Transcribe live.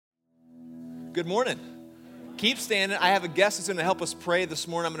Good morning. Keep standing. I have a guest that's going to help us pray this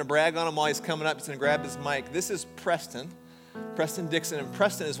morning. I'm going to brag on him while he's coming up. He's going to grab his mic. This is Preston Dixon, and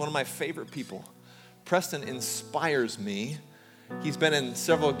Preston is one of my favorite people. Preston inspires me. He's been in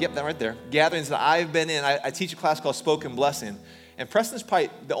several, get that right there, gatherings that I've been in. I teach a class called Spoken Blessing, and Preston's probably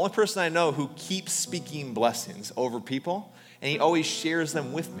the only person I know who keeps speaking blessings over people, and he always shares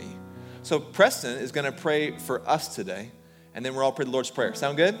them with me. So Preston is going to pray for us today, and then we'll all pray the Lord's Prayer.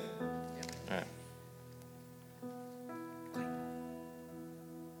 Sound good? All right.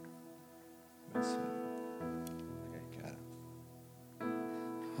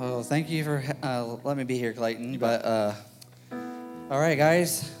 Well, thank you for letting me be here, Clayton. But, all right,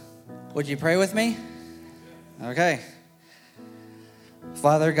 guys, would you pray with me? Okay.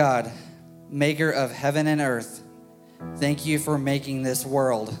 Father God, maker of heaven and earth, thank you for making this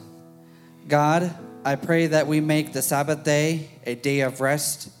world. God, I pray that we make the Sabbath day a day of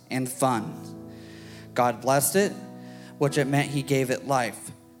rest and fun. God blessed it, which it meant he gave it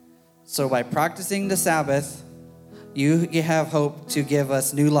life. So by practicing the Sabbath, you have hope to give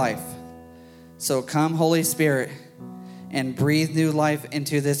us new life. So come, Holy Spirit, and breathe new life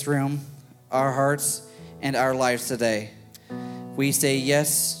into this room, our hearts, and our lives today. We say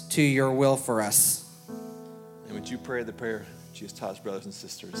yes to your will for us. And would you pray the prayer Jesus taught his brothers and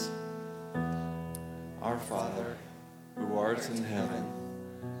sisters? Our Father, who art in heaven,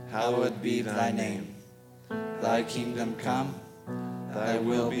 hallowed be thy name. Thy kingdom come, thy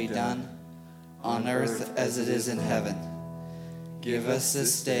will be done, on earth as it is in heaven. Give us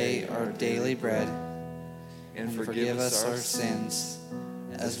this day our daily bread, and forgive us our sins,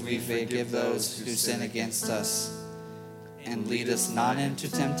 as we forgive those who sin against us. And lead us not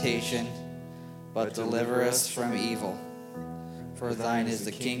into temptation, but deliver us from evil. For thine is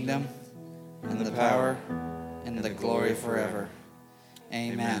the kingdom, and the power, and the glory forever.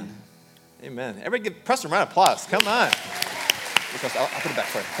 Amen. Amen. Everybody give Preston a round of applause. Come on. I'll put it back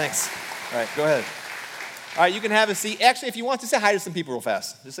for you. Thanks. All right, go ahead. All right, you can have a seat. Actually, if you want to say hi to some people real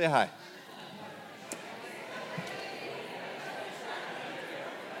fast, just say hi.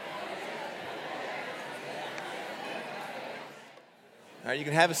 All right, you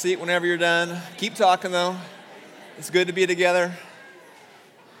can have a seat whenever you're done. Keep talking, though. It's good to be together.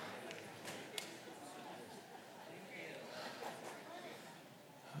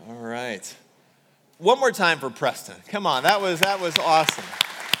 All right. One more time for Preston. Come on, that was awesome.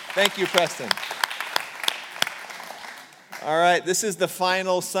 Thank you, Preston. All right, this is the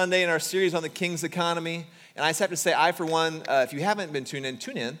final Sunday in our series on the King's Economy. And I just have to say, I, for one, if you haven't been tuned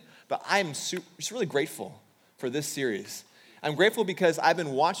in. But I'm just really grateful for this series. I'm grateful because I've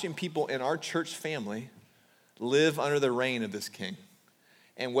been watching people in our church family live under the reign of this King.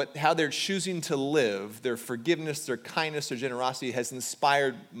 And how they're choosing to live, their forgiveness, their kindness, their generosity has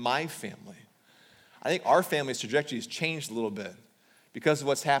inspired my family. I think our family's trajectory has changed a little bit because of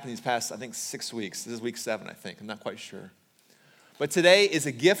what's happened these past, 6 weeks. This is week 7, I think. I'm not quite sure. But today is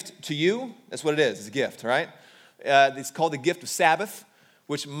a gift to you. That's what it is. It's a gift, right? It's called the gift of Sabbath,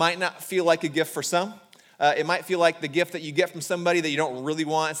 which might not feel like a gift for some. It might feel like the gift that you get from somebody that you don't really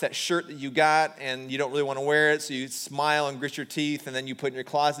want. It's that shirt that you got and you don't really want to wear it, so you smile and grit your teeth, and then you put it in your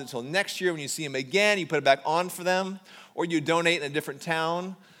closet until next year when you see them again, you put it back on for them, or you donate in a different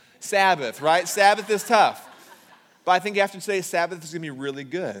town. Sabbath, right? Sabbath is tough. But I think after today, Sabbath is going to be really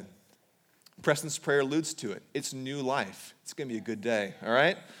good. Preston's prayer alludes to it. It's new life. It's going to be a good day, all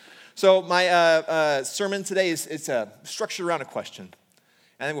right? So my sermon today is structured around a question.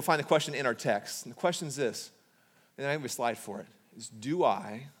 And then we'll find the question in our text. And the question is this, and I have a slide for it, is do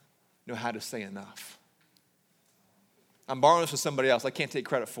I know how to say enough? I'm borrowing this from somebody else. I can't take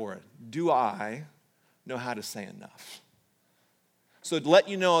credit for it. Do I know how to say enough? So to let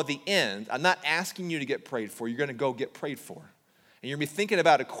you know at the end, I'm not asking you to get prayed for. You're going to go get prayed for. And you're going to be thinking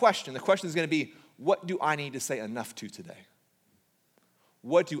about a question. The question is going to be, what do I need to say enough to today?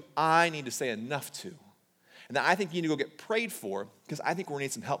 What do I need to say enough to? And then I think you need to go get prayed for because I think we're going to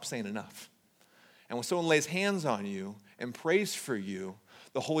need some help saying enough. And when someone lays hands on you and prays for you,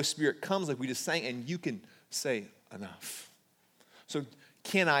 the Holy Spirit comes like we just sang, and you can say enough. So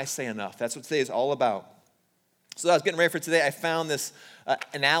can I say enough? That's what today is all about. So I was getting ready for today. I found this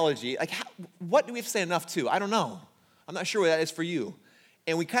analogy. What do we have to say enough to? I don't know. I'm not sure what that is for you.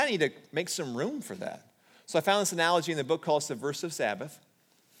 And we kind of need to make some room for that. So I found this analogy in the book called Subversive Sabbath.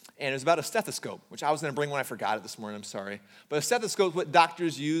 And it was about a stethoscope, which I was going to bring when I forgot it this morning. I'm sorry. But a stethoscope is what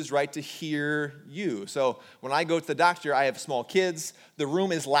doctors use, right, to hear you. So when I go to the doctor, I have small kids. The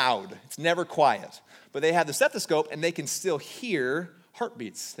room is loud. It's never quiet. But they have the stethoscope, and they can still hear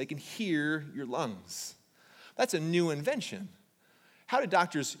heartbeats. They can hear your lungs. That's a new invention. How did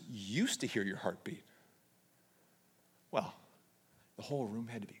doctors used to hear your heartbeat? Well, the whole room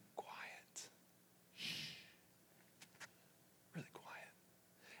had to be quiet. Really quiet.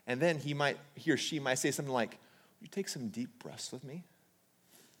 And then he or she might say something like, "Will you take some deep breaths with me?"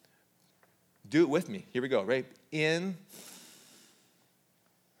 Do it with me. Here we go, right? In.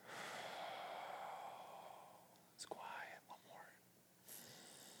 It's quiet. One more.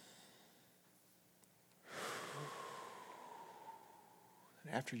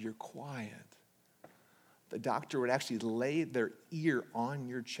 And after you're quiet, the doctor would actually lay their ear on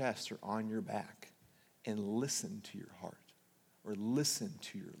your chest or on your back and listen to your heart or listen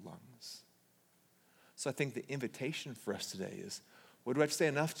to your lungs. So I think the invitation for us today is, what do I have to say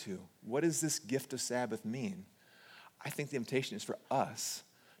enough to? What does this gift of Sabbath mean? I think the invitation is for us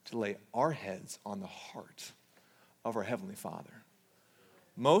to lay our heads on the heart of our Heavenly Father.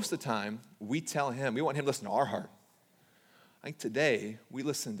 Most of the time, we tell him, we want him to listen to our heart. I think today, we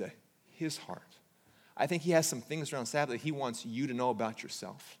listen to his heart. I think he has some things around Sabbath that he wants you to know about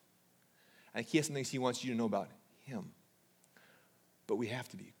yourself. I think he has some things he wants you to know about him. But we have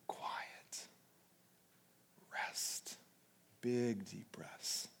to be quiet. Rest. Big, deep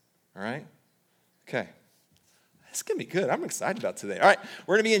breaths. All right? Okay. This is going to be good. I'm excited about today. All right.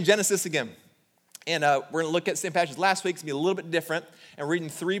 We're going to be in Genesis again. And we're going to look at the same passage. Last week's going to be a little bit different. And we're reading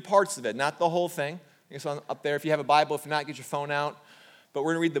 3 parts of it, not the whole thing. It's up there if you have a Bible. If not, get your phone out. But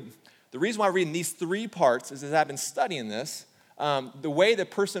we're going to read the reason why I'm reading these 3 parts is as I've been studying this, the way the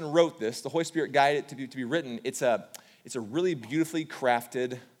person wrote this, the Holy Spirit guided it to be written, it's a really beautifully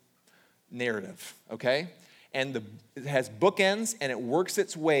crafted narrative, okay? And it has bookends, and it works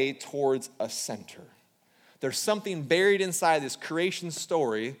its way towards a center. There's something buried inside this creation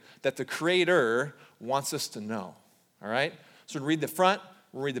story that the Creator wants us to know, all right? So we're going to read the front,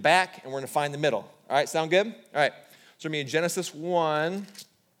 we're going to read the back, and we're going to find the middle. All right, sound good? All right, so we're going to be in Genesis 1,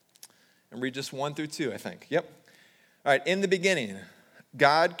 and read just 1 through 2, I think. Yep. All right, in the beginning,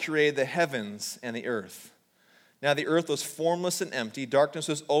 God created the heavens and the earth. Now the earth was formless and empty. Darkness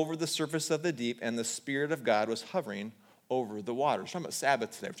was over the surface of the deep, and the Spirit of God was hovering over the waters. We're talking about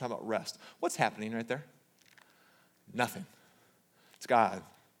Sabbath today. We're talking about rest. What's happening right there? Nothing. It's God.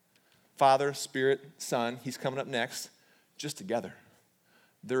 Father, Spirit, Son. He's coming up next. Just together.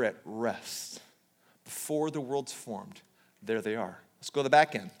 They're at rest. Before the world's formed, there they are. Let's go to the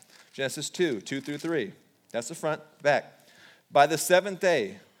back end. Genesis 2 through 3. That's the front, back. By the 7th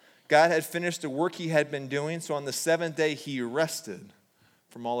day, God had finished the work he had been doing, so on the 7th day he rested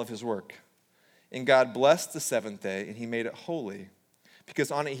from all of his work. And God blessed the 7th day, and he made it holy,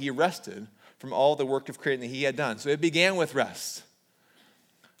 because on it he rested from all the work of creating that he had done. So it began with rest.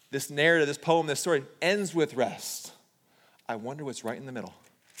 This narrative, this poem, this story ends with rest. I wonder what's right in the middle.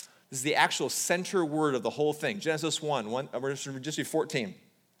 This is the actual center word of the whole thing. Genesis 1 we're just be 14.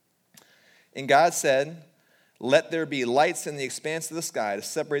 And God said, "Let there be lights in the expanse of the sky to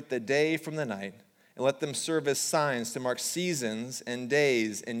separate the day from the night, and let them serve as signs to mark seasons and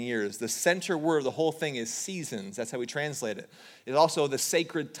days and years." The center word of the whole thing is seasons. That's how we translate it. It's also the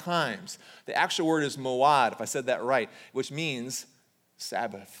sacred times. The actual word is moad, if I said that right, which means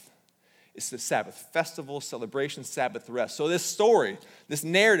Sabbath. It's the Sabbath festival, celebration, Sabbath rest. So this story, this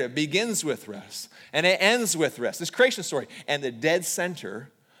narrative begins with rest, and it ends with rest. This creation story. And the dead center,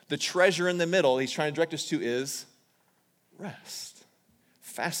 the treasure in the middle he's trying to direct us to is rest.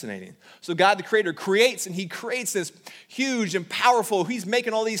 Fascinating. So God, the Creator, creates, and he creates this huge and powerful, he's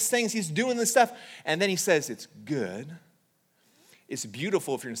making all these things, he's doing this stuff, and then he says, it's good. It's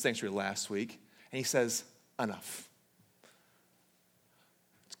beautiful if you're in sanctuary last week, and he says, enough.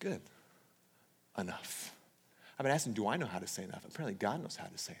 It's good. Enough. I've been asking, do I know how to say enough? Apparently God knows how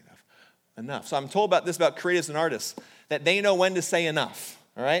to say enough. Enough. So I'm told about this about creatives and artists, that they know when to say enough.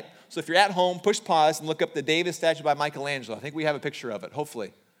 All right? So if you're at home, push pause and look up the David statue by Michelangelo. I think we have a picture of it,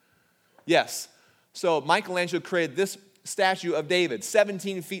 hopefully. Yes. So Michelangelo created this statue of David,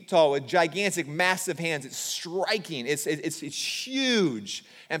 17 feet tall with gigantic, massive hands. It's striking. It's huge.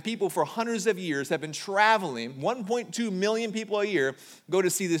 And people for hundreds of years have been traveling. 1.2 million people a year go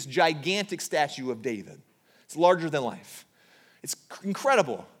to see this gigantic statue of David. It's larger than life. It's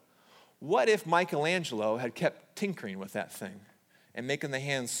incredible. What if Michelangelo had kept tinkering with that thing and making the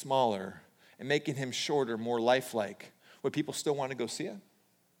hands smaller and making him shorter, more lifelike? Would people still want to go see it?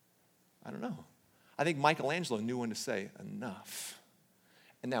 I don't know. I think Michelangelo knew when to say enough.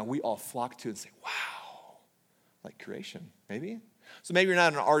 And now we all flock to it and say, wow, like creation, maybe? So maybe you're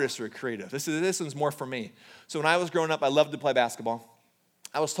not an artist or a creative. This one's more for me. So when I was growing up, I loved to play basketball.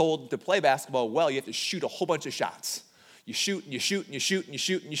 I was told to play basketball well, you have to shoot a whole bunch of shots. You shoot and you shoot and you shoot and you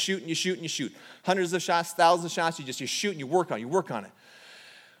shoot and you shoot and you shoot and you shoot. Hundreds of shots, thousands of shots, you shoot and you work on it.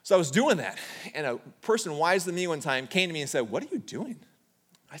 So I was doing that, and a person wise than me one time came to me and said, "What are you doing?"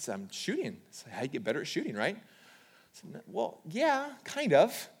 I said, "I'm shooting." I said, "How do you get better at shooting, right?" I said, "Well, yeah, kind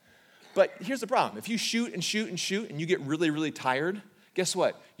of. But here's the problem. If you shoot and shoot and shoot and you get really, really tired, guess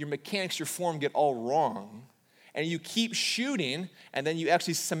what? Your mechanics, your form get all wrong. And you keep shooting, and then you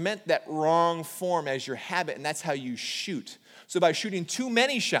actually cement that wrong form as your habit, and that's how you shoot. So by shooting too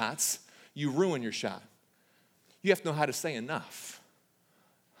many shots, you ruin your shot. You have to know how to say enough.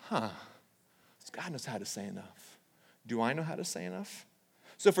 God knows how to say enough. Do I know how to say enough?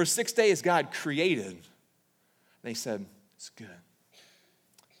 So for 6 days, God created. And he said, it's good.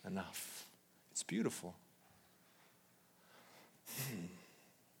 Enough. It's beautiful.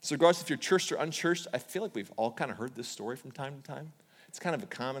 So regardless if you're churched or unchurched, I feel like we've all kind of heard this story from time to time. It's kind of a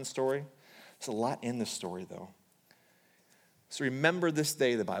common story. There's a lot in this story, though. So remember this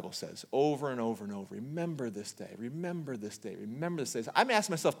day, the Bible says, over and over and over. Remember this day. Remember this day. Remember this day. So I'm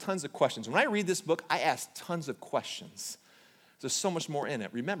asking myself tons of questions. When I read this book, I ask tons of questions. There's so much more in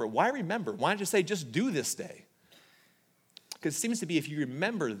it. Remember. Why remember? Why don't you say just do this day? Because it seems to be if you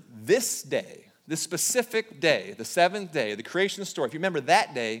remember this day, this specific day, the seventh day, the creation story, if you remember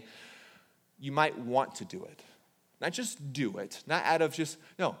that day, you might want to do it. Not just do it, not out of just,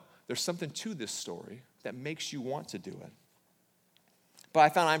 no, there's something to this story that makes you want to do it. But I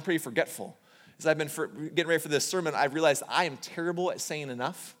found I'm pretty forgetful. As I've been getting ready for this sermon, I've realized I am terrible at saying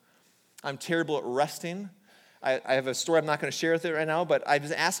enough. I'm terrible at resting. I have a story I'm not going to share with it right now, but I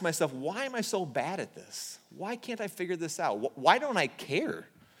just asked myself, why am I so bad at this? Why can't I figure this out? Why don't I care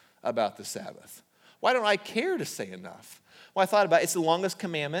about the Sabbath? Why don't I care to say enough? Well, I thought about it. It's the longest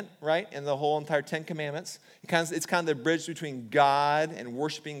commandment, right, in the whole entire 10 Commandments. It's kind of the bridge between God and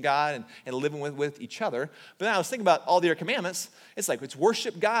worshiping God and living with each other. But then I was thinking about all the other commandments. It's like, it's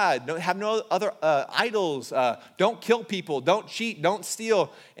worship God. Don't have no other idols. Don't kill people. Don't cheat. Don't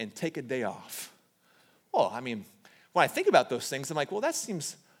steal. And take a day off. Well, I mean, when I think about those things, I'm like, well,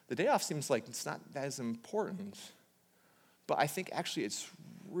 the day off seems like it's not as important. But I think actually it's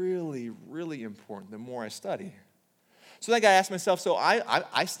really, really important the more I study. So then I asked myself, so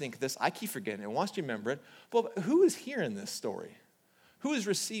I think this, I keep forgetting it. Once you remember it, well, who is hearing this story? Who is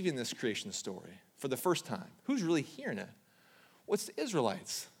receiving this creation story for the first time? Who's really hearing it? Well, it's the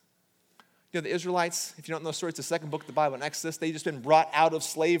Israelites. You know, the Israelites, if you don't know the story, it's the second book of the Bible in Exodus. They've just been brought out of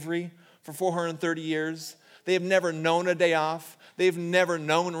slavery for 430 years. They have never known a day off. They've never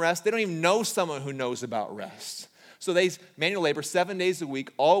known rest. They don't even know someone who knows about rest. So they manual labor 7 days a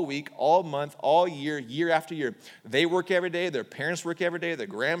week, all month, all year, year after year. They work every day. Their parents work every day. Their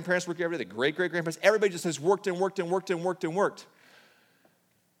grandparents work every day. Their great-great-grandparents. Everybody just has worked and worked and worked and worked and worked.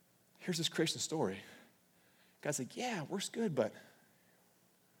 Here's this creation story. God's like, yeah, work's good, but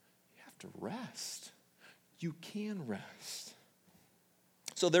you have to rest. You can rest.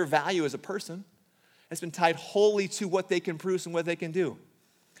 So their value as a person has been tied wholly to what they can produce and what they can do.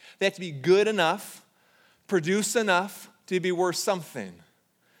 They have to be good enough, produce enough to be worth something.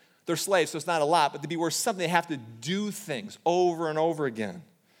 They're slaves, so it's not a lot, but to be worth something, they have to do things over and over again.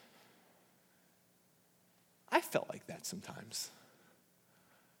 I felt like that sometimes.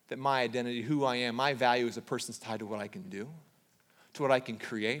 That my identity, who I am, my value as a person is tied to what I can do, to what I can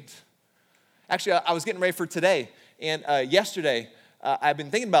create. Actually, I was getting ready for today, and yesterday, I've been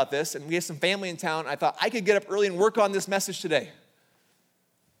thinking about this, and we have some family in town. I thought I could get up early and work on this message today.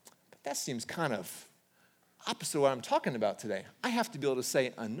 But that seems kind of opposite of what I'm talking about today. I have to be able to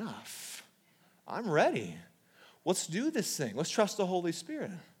say enough. I'm ready. Let's do this thing. Let's trust the Holy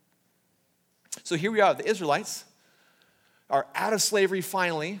Spirit. So here we are. The Israelites are out of slavery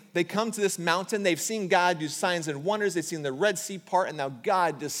finally. They come to this mountain. They've seen God do signs and wonders. They've seen the Red Sea part, and now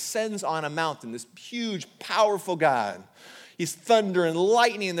God descends on a mountain, this huge, powerful God. He's thunder and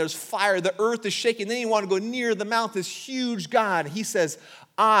lightning, and there's fire. The earth is shaking. Then you want to go near the mountain, this huge God. He says,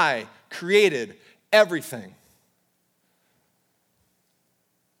 I created everything.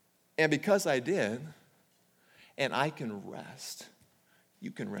 And because I did, and I can rest, you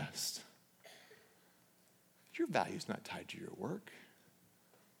can rest. Your value is not tied to your work.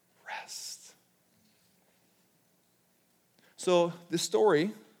 Rest. So this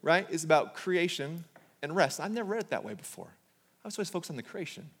story, right, is about creation and rest. I've never read it that way before. I was always focused on the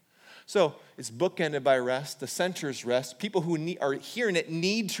creation. So it's bookended by rest. The center is rest. People who are hearing it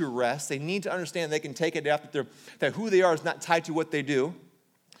need to rest. They need to understand they can take it after that who they are is not tied to what they do.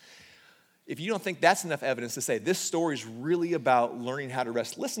 If you don't think that's enough evidence to say this story is really about learning how to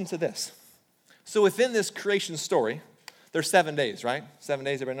rest, listen to this. So within this creation story, there's 7 days, right? 7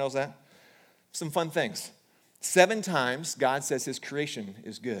 days, everybody knows that? Some fun things. 7 times God says his creation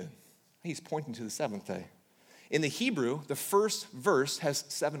is good. He's pointing to the seventh day. In the Hebrew, the first verse has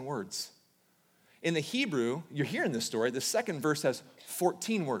 7 words. In the Hebrew, you're hearing this story, the second verse has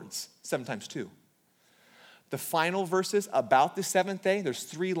 14 words, 7 times 2. The final verses about the seventh day, there's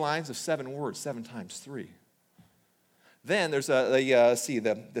 3 lines of 7 words, 7 times 3. Then there's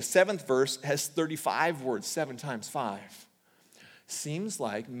the seventh verse has 35 words, 7 times 5. Seems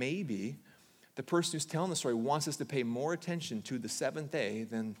like maybe the person who's telling the story wants us to pay more attention to the seventh day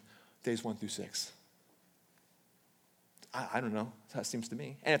than days 1 through 6. I don't know. That's how it seems to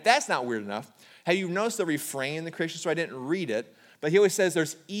me. And if that's not weird enough, have you noticed the refrain in the creation story? I didn't read it, but he always says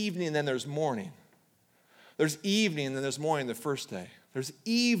there's evening and then there's morning. There's evening and then there's morning the first day. There's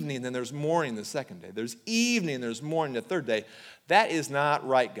evening and then there's morning the second day. There's evening and there's morning the third day. That is not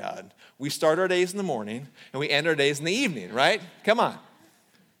right, God. We start our days in the morning and we end our days in the evening, right? Come on.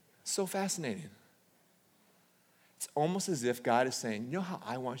 So fascinating. It's almost as if God is saying, you know how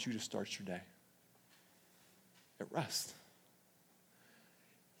I want you to start your day? At rest.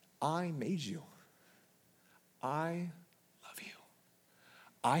 I made you. I love you.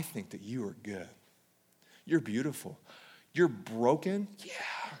 I think that you are good. You're beautiful. You're broken. Yeah,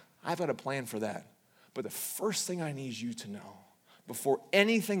 I've got a plan for that. But the first thing I need you to know before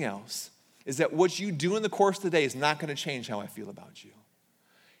anything else is that what you do in the course of the day is not going to change how I feel about you.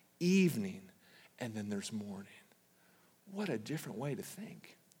 Evening, and then there's morning. What a different way to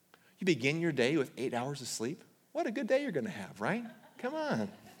think. You begin your day with 8 hours of sleep. What a good day you're going to have, right? Come on.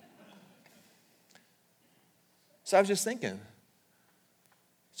 So I was just thinking,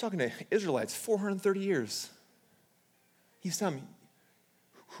 talking to Israelites, 430 years. He's telling me,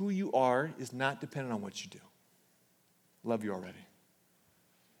 who you are is not dependent on what you do. Love you already.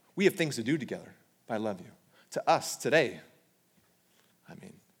 We have things to do together, but I love you. To us today,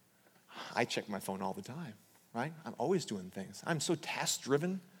 I check my phone all the time, right? I'm always doing things. I'm so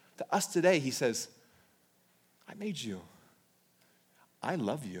task-driven. To us today, he says, I made you. I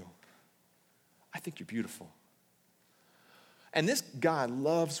love you. I think you're beautiful. And this God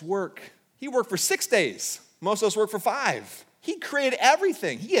loves work. He worked for 6 days. Most of us work for 5. He created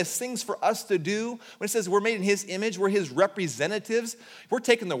everything. He has things for us to do. When it says we're made in his image, we're his representatives. We're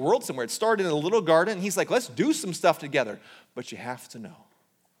taking the world somewhere. It started in a little garden. And he's like, let's do some stuff together. But you have to know,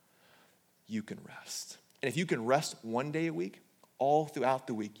 you can rest. And if you can rest one day a week, all throughout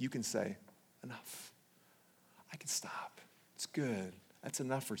the week, you can say, enough. I can stop. It's good. That's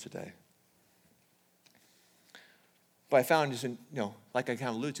enough for today. But I found just like I kind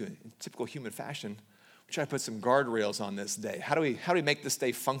of alluded to, in typical human fashion, we try to put some guardrails on this day. How do we make this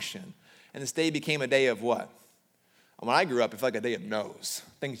day function? And this day became a day of what? When I grew up, it felt like a day of no's.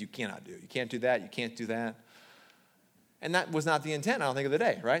 Things you cannot do. You can't do that. You can't do that. And that was not the intent, I don't think, of the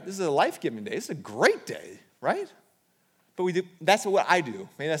day, right? This is a life-giving day. It's a great day, right? But we do. That's what I do.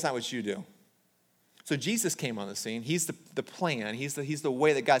 Maybe that's not what you do. So Jesus came on the scene. He's the plan. He's the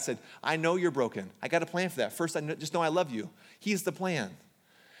way that God said, I know you're broken. I got a plan for that. First, just know I love you. He's the plan.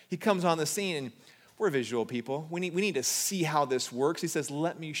 He comes on the scene, and we're visual people. We need to see how this works. He says,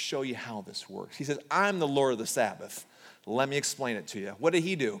 let me show you how this works. He says, I'm the Lord of the Sabbath. Let me explain it to you. What did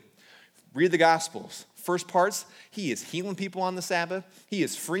he do? Read the Gospels. First parts, he is healing people on the Sabbath. He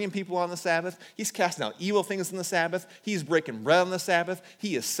is freeing people on the Sabbath. He's casting out evil things on the Sabbath. He's breaking bread on the Sabbath.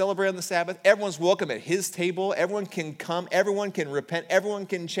 He is celebrating on the Sabbath. Everyone's welcome at his table. Everyone can come. Everyone can repent. Everyone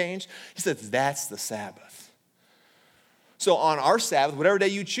can change. He says, that's the Sabbath. So on our Sabbath, whatever day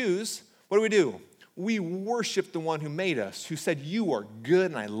you choose, what do? We worship the one who made us, who said, you are good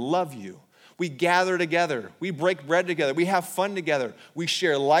and I love you. We gather together. We break bread together. We have fun together. We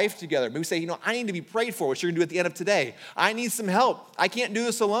share life together. We say, I need to be prayed for, what you're going to do at the end of today. I need some help. I can't do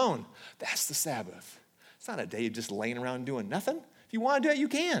this alone. That's the Sabbath. It's not a day of just laying around doing nothing. If you want to do it, you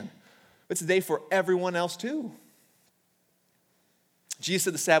can. But it's a day for everyone else too. Jesus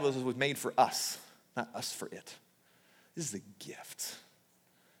said the Sabbath was made for us, not us for it. This is a gift.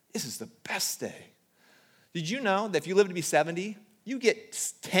 This is the best day. Did you know that if you live to be 70, you get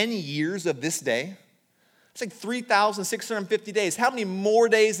 10 years of this day? It's like 3,650 days. How many more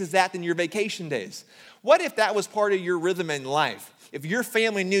days is that than your vacation days? What if that was part of your rhythm in life? If your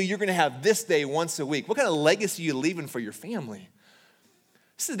family knew you're going to have this day once a week, what kind of legacy are you leaving for your family?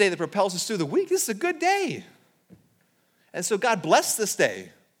 This is the day that propels us through the week. This is a good day. And so God blessed this day.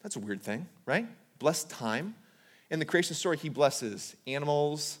 That's a weird thing, right? Blessed time. In the creation story, he blesses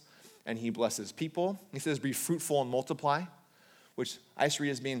animals and he blesses people. He says, be fruitful and multiply, which I just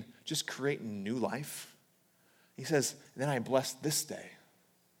read as being just creating new life. He says, then I bless this day.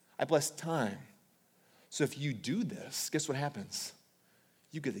 I bless time. So if you do this, guess what happens?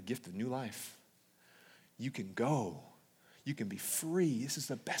 You get the gift of new life. You can go. You can be free. This is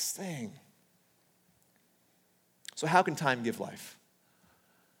the best thing. So how can time give life?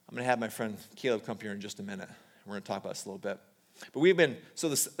 I'm going to have my friend Caleb come here in just a minute. We're going to talk about this a little bit. But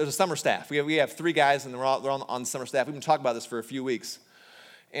there's a summer staff. We have 3 guys, and they're on the summer staff. We've been talking about this for a few weeks.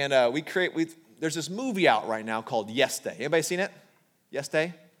 And there's this movie out right now called Yes Day. Anybody seen it? Yes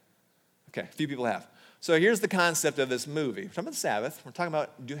Day? Okay, a few people have. So here's the concept of this movie. We're talking about the Sabbath. We're talking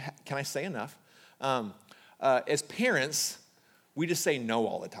about, can I say enough? As parents, we just say no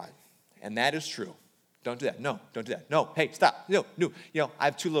all the time. And that is true. Don't do that. No, don't do that. No, hey, stop. No. I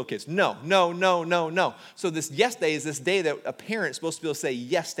have 2 little kids. No. So this yes day is this day that a parent is supposed to be able to say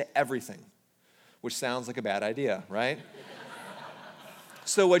yes to everything, which sounds like a bad idea, right?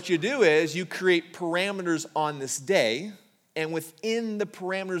 So what you do is you create parameters on this day, and within the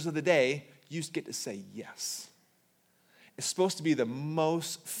parameters of the day, you get to say yes. It's supposed to be the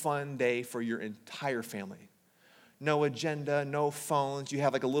most fun day for your entire family. No agenda, no phones. You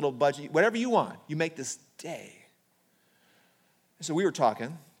have like a little budget, whatever you want. You make this day. So we were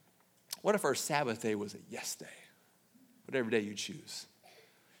talking, what if our Sabbath day was a yes day? Whatever day you choose.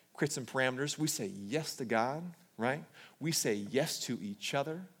 Create some parameters. We say yes to God, right? We say yes to each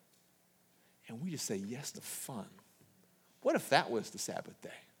other. And we just say yes to fun. What if that was the Sabbath day?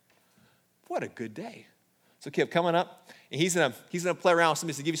 What a good day. So Kip, coming up, and he's gonna play around with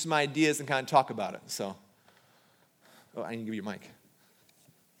somebody to give you some ideas and kind of talk about it. So, I need to give you your mic.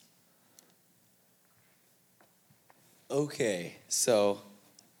 Okay, so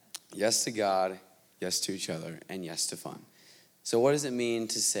yes to God, yes to each other, and yes to fun. So what does it mean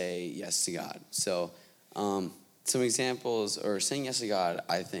to say yes to God? So some examples, or saying yes to God,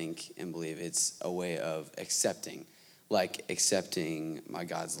 I think and believe it's a way of accepting, like accepting my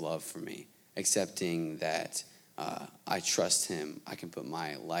God's love for me, accepting that I trust him, I can put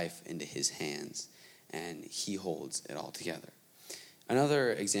my life into his hands, and he holds it all together.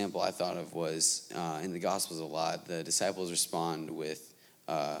 Another example I thought of was in the Gospels a lot, the disciples respond with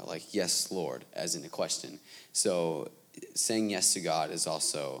like, yes, Lord, as in a question. So saying yes to God is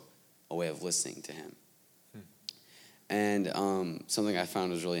also a way of listening to him. And something I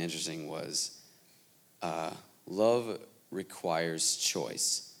found was really interesting was love requires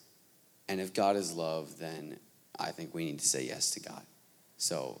choice. And if God is love, then I think we need to say yes to God.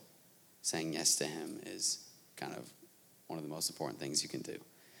 So saying yes to him is kind of one of the most important things you can do.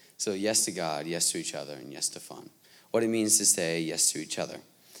 So yes to God, yes to each other, and yes to fun. What it means to say yes to each other.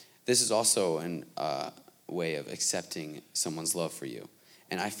 This is also a way of accepting someone's love for you.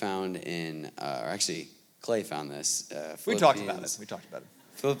 And I found Clay found this. We talked about it.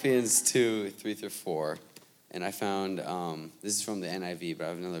 Philippians 2, 3-4. And I found, this is from the NIV, but I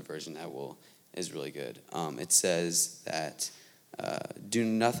have another version that is really good. It says that, do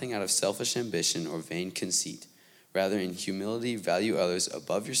nothing out of selfish ambition or vain conceit. Rather, in humility, value others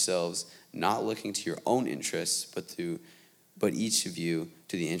above yourselves, not looking to your own interests, but each of you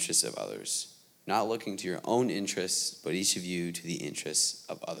to the interests of others. Not looking to your own interests, but each of you to the interests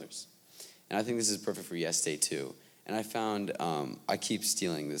of others. And I think this is perfect for Yes Day too. And I found, I keep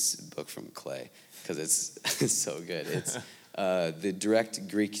stealing this book from Clay because it's so good. It's the direct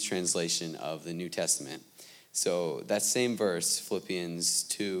Greek translation of the New Testament. So that same verse, Philippians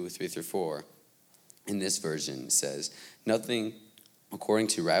 2, 3-4, in this version says, nothing according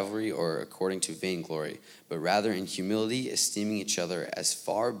to rivalry or according to vainglory, but rather in humility, esteeming each other as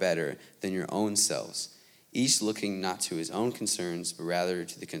far better than your own selves, each looking not to his own concerns, but rather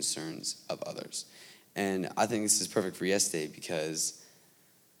to the concerns of others. And I think this is perfect for Yes Day because,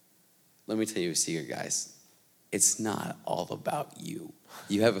 let me tell you a secret, guys. It's not all about you.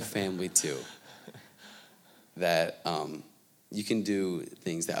 You have a family too. That you can do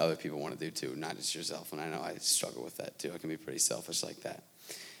things that other people want to do too, not just yourself. And I know I struggle with that too. I can be pretty selfish like that.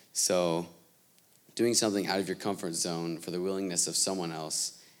 So doing something out of your comfort zone for the willingness of someone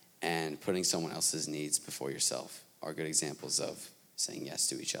else and putting someone else's needs before yourself are good examples of saying yes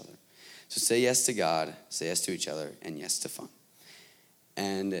to each other. So say yes to God, say yes to each other, and yes to fun.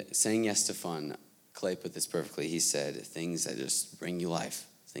 And saying yes to fun, Clay put this perfectly. He said things that just bring you life,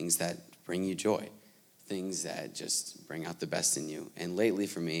 things that bring you joy, things that just bring out the best in you. And lately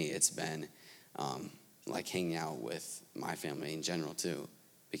for me, it's been like hanging out with my family in general too,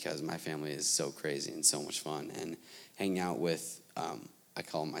 because my family is so crazy and so much fun. And hanging out with, I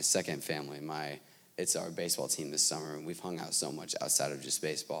call them my second family. It's our baseball team this summer, and we've hung out so much outside of just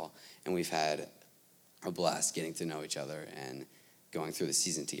baseball. And we've had a blast getting to know each other and going through the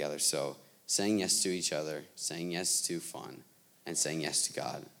season together. So saying yes to each other, saying yes to fun, and saying yes to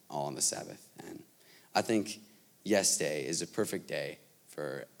God, all on the Sabbath. And I think Yes Day is a perfect day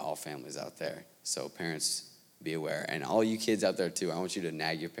for all families out there. So parents, be aware. And all you kids out there too, I want you to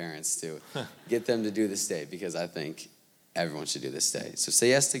nag your parents to get them to do this day, because I think everyone should do this day. So say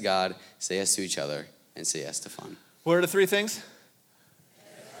yes to God, say yes to each other, and say yes to fun. What are the three things?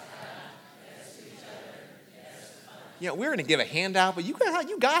 You know, we're going to give a handout, but you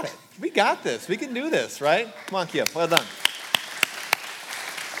got it. We got this. We can do this, right? Come on, Kip. Well done.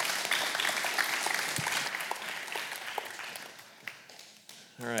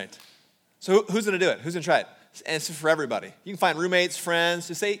 All right. So who's going to do it? Who's going to try it? And it's for everybody. You can find roommates, friends.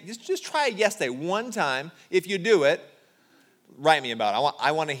 Just try it yes day one time. If you do it, write me about it.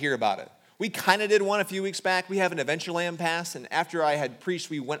 I want to hear about it. We kind of did one a few weeks back. We have an Adventureland pass, and after I had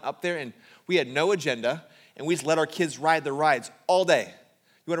preached, we went up there, and we had no agenda, and we just let our kids ride the rides all day.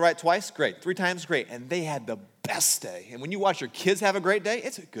 You want to ride twice? Great. 3 times? Great. And they had the best day. And when you watch your kids have a great day,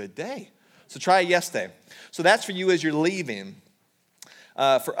 it's a good day. So try a yes day. So that's for you as you're leaving.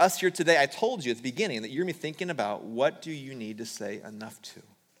 For us here today, I told you at the beginning that you're going to be thinking about, what do you need to say enough to?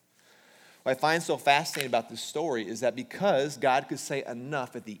 What I find so fascinating about this story is that because God could say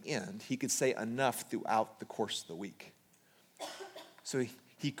enough at the end, he could say enough throughout the course of the week. So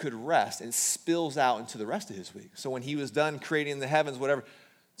he could rest, and it spills out into the rest of his week. So when he was done creating the heavens, whatever,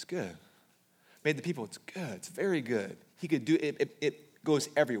 it's good. Made the people, it's good. It's very good. He could do it. It goes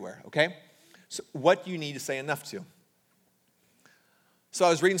everywhere, okay? So what do you need to say enough to? So I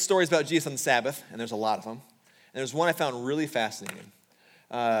was reading stories about Jesus on the Sabbath, and there's a lot of them. And there's one I found really fascinating.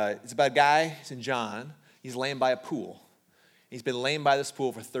 It's about a guy, he's in John. He's laying by a pool. He's been laying by this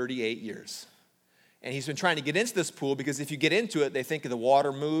pool for 38 years. And he's been trying to get into this pool because if you get into it, they think the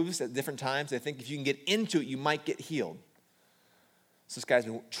water moves at different times. They think if you can get into it, you might get healed. So this guy's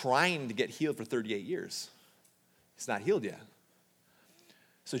been trying to get healed for 38 years. He's not healed yet.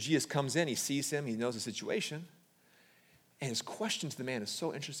 So Jesus comes in, he sees him, he knows the situation. And his question to the man is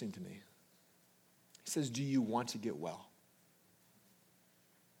so interesting to me. He says, do you want to get well?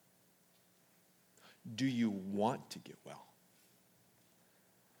 Do you want to get well?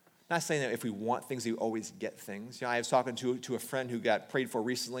 Not saying that if we want things, we always get things. You know, I was talking to a friend who got prayed for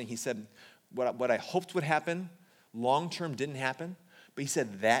recently. He said, what I hoped would happen, long-term didn't happen. But he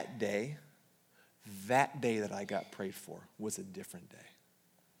said that day that I got prayed for was a different day.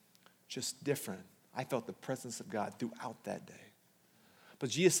 Just different. I felt the presence of God throughout that day. But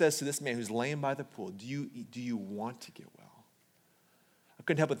Jesus says to this man who's laying by the pool, do you want to get well? I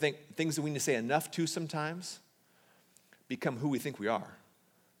couldn't help but think things that we need to say enough to sometimes become who we think we are.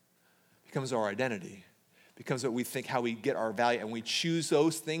 Becomes our identity. Becomes what we think, how we get our value. And we choose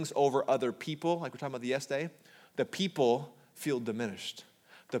those things over other people, like we're talking about the yes day. The people feel diminished.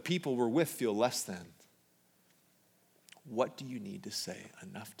 The people we're with feel less than. What do you need to say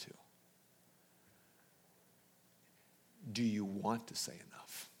enough to? Do you want to say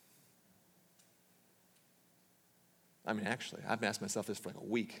enough? I mean, actually, I've been asking myself this for like a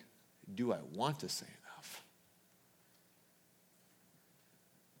week. Do I want to say enough?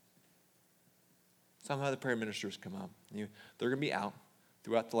 Some other prayer ministers come up. They're going to be out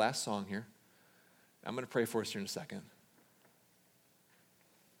throughout the last song here. I'm going to pray for us here in a second.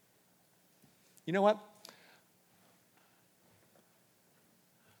 You know what?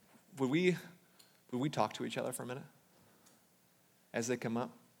 Would we talk to each other for a minute as they come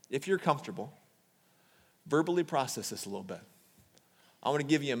up? If you're comfortable, verbally process this a little bit. I want to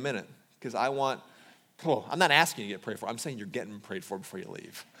give you a minute because I'm not asking you to get prayed for. I'm saying you're getting prayed for before you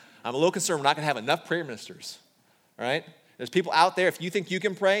leave. I'm a little concerned we're not going to have enough prayer ministers, all right? There's people out there, if you think you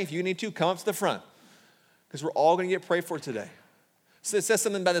can pray, if you need to, come up to the front because we're all going to get prayed for today. So it says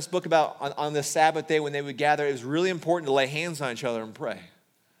something about this book about on this Sabbath day when they would gather, it was really important to lay hands on each other and pray.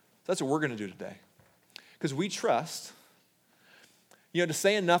 So that's what we're going to do today because we trust. You know, to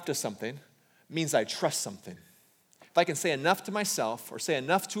say enough to something means I trust something. If I can say enough to myself or say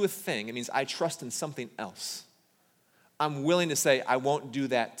enough to a thing, it means I trust in something else. I'm willing to say, I won't do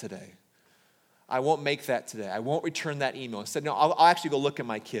that today. I won't make that today. I won't return that email. Instead, no, I'll actually go look at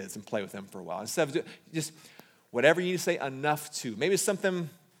my kids and play with them for a while. Instead of just whatever you need to say enough to. Maybe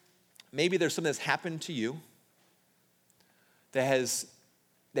there's something that's happened to you that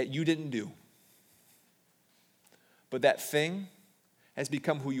you didn't do. But that thing has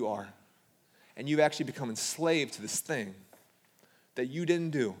become who you are. And you've actually become enslaved to this thing that you didn't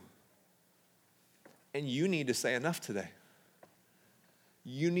do. And you need to say enough today.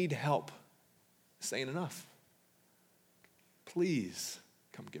 You need help saying enough. Please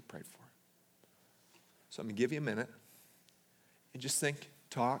come get prayed for. So I'm going to give you a minute. And just think,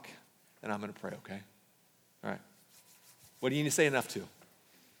 talk, and I'm going to pray, okay? All right. What do you need to say enough to?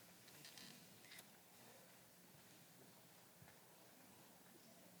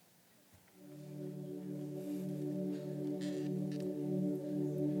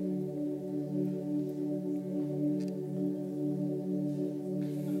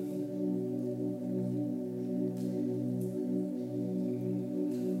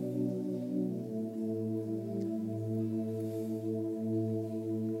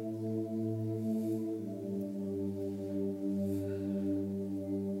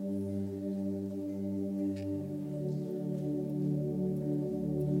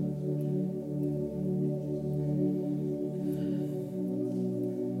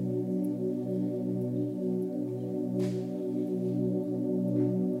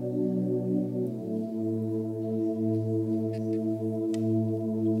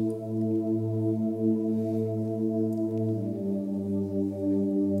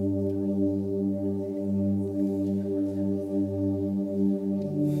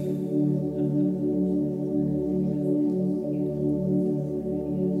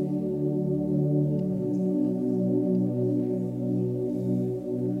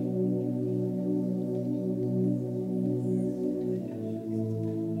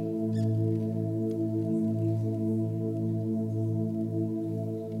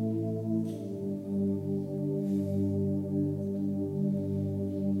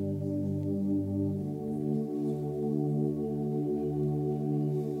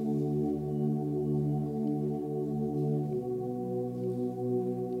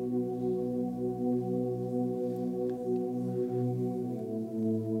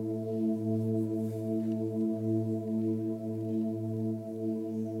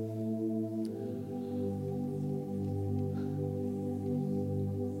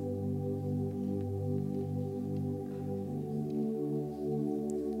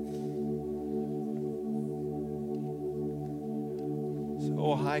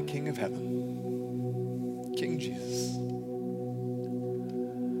 high King of heaven, King Jesus,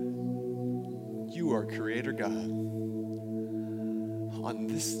 you are Creator God. On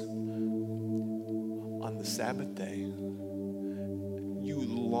the Sabbath day, you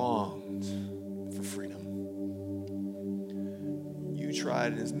longed for freedom. You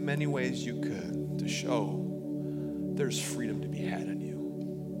tried in as many ways you could to show there's freedom to be had in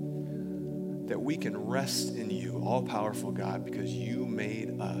you. That we can rest in you, all-powerful God, because you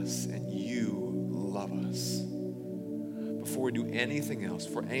made us and you love us. Before we do anything else,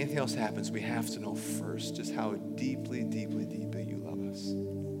 before anything else happens, we have to know first just how deeply, deeply, deeply you love us.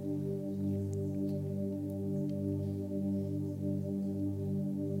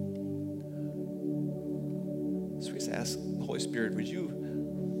 So we just ask the Holy Spirit, would you,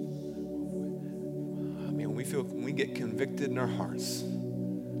 when we get convicted in our hearts,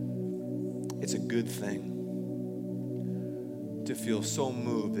 it's a good thing to feel so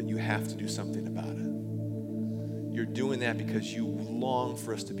moved that you have to do something about it. You're doing that because you long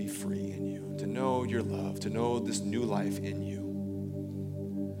for us to be free in you, to know your love, to know this new life in you.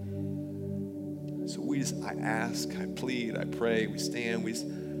 So I ask, I plead, I pray, we stand,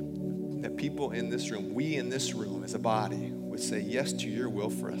 that people in this room, we in this room as a body, would say yes to your will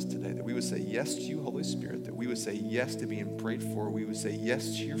for us today, that we would say yes to you, Holy Spirit, that we would say yes to being prayed for, we would say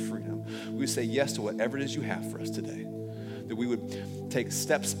yes to your freedom, we would say yes to whatever it is you have for us today, that we would take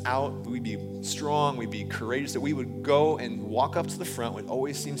steps out, we'd be strong, we'd be courageous, that we would go and walk up to the front. It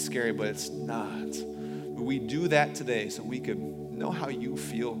always seems scary, but it's not. But we do that today so we could know how you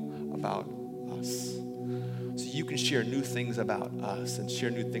feel about us. So you can share new things about us and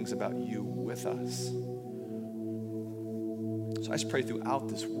share new things about you with us. So I just pray throughout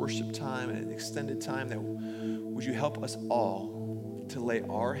this worship time and an extended time that would you help us all to lay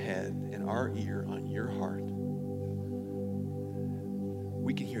our head and our ear on your heart.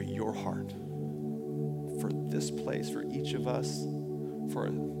 We can hear your heart for this place, for each of us.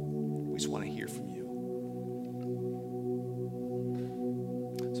 We just want to hear from you.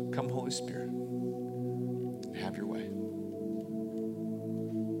 So come, Holy Spirit, and have your way.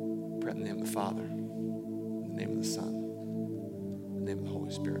 Pray in the name of the Father, in the name of the Son, in the name of the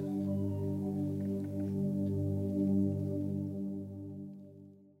Holy Spirit.